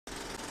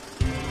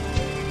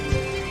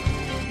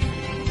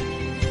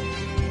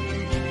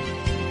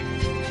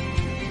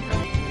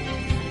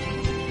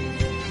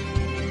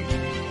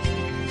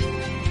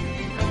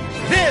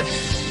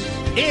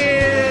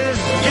is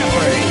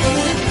Jeopardy!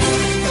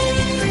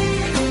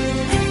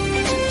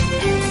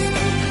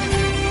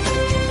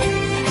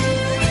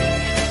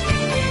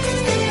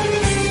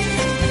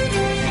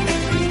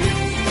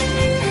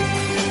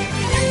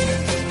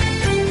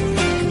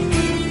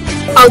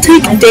 I'll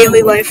take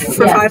daily life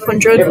for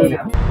 500.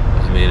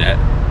 I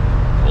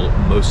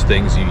mean, most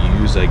things you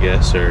use, I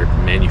guess, are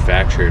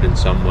manufactured in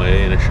some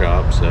way in a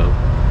shop, so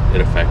it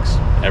affects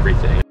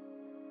everything.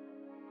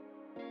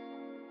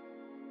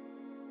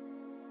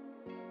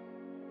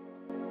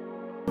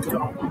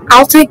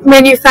 I'll take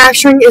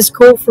manufacturing is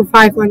cool for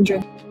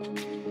 500.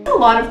 A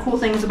lot of cool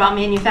things about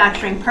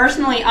manufacturing.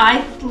 Personally,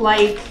 I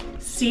like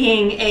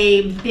seeing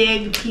a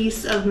big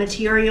piece of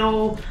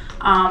material,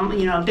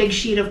 a big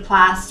sheet of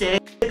plastic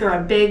or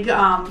a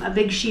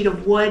big sheet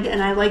of wood,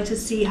 and I like to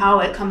see how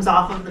it comes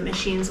off of the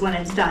machines when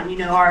it's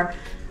done. Our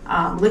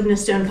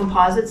lignostone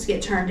composites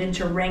get turned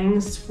into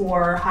rings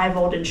for high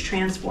voltage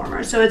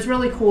transformers, so it's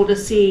really cool to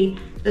see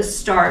the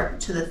start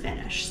to the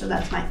finish. So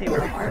that's my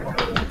favorite part.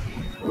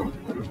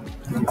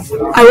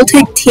 I will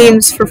take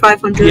teams for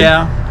 500.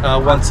 Yeah,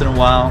 once in a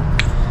while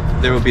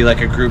there will be like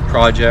a group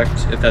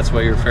project, if that's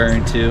what you're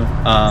referring to.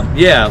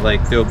 Yeah,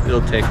 like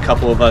it'll take a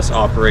couple of us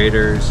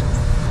operators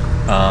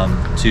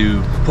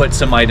to put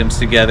some items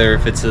together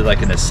if it's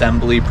like an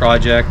assembly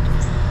project,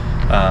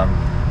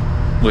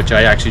 which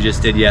I actually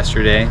just did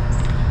yesterday.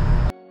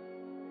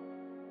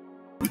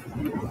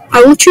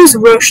 I will choose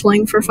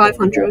Roechling for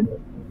 500.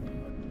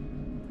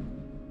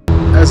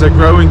 As a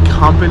growing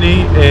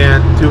company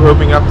and to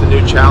opening up to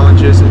new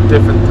challenges and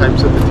different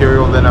types of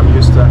material that I'm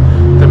used to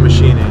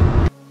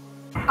machining.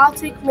 I'll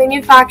take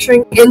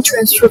manufacturing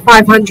interest for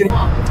 500.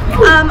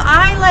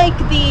 I like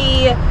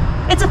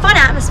it's a fun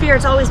atmosphere.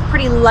 It's always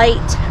pretty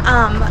light.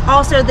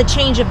 Also the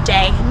change of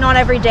day. Not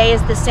every day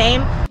is the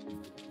same.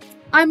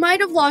 I might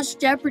have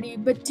lost Jeopardy,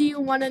 but do you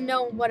want to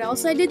know what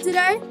else I did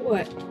today?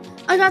 What?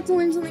 I got to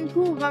learn something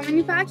cool about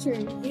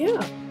manufacturing.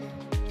 Yeah.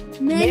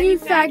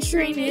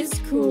 Manufacturing is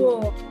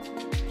cool.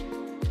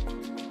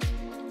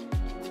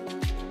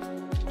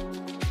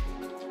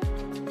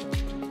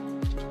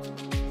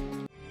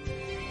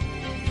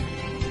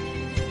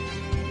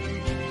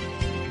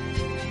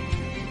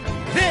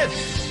 This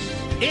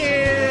is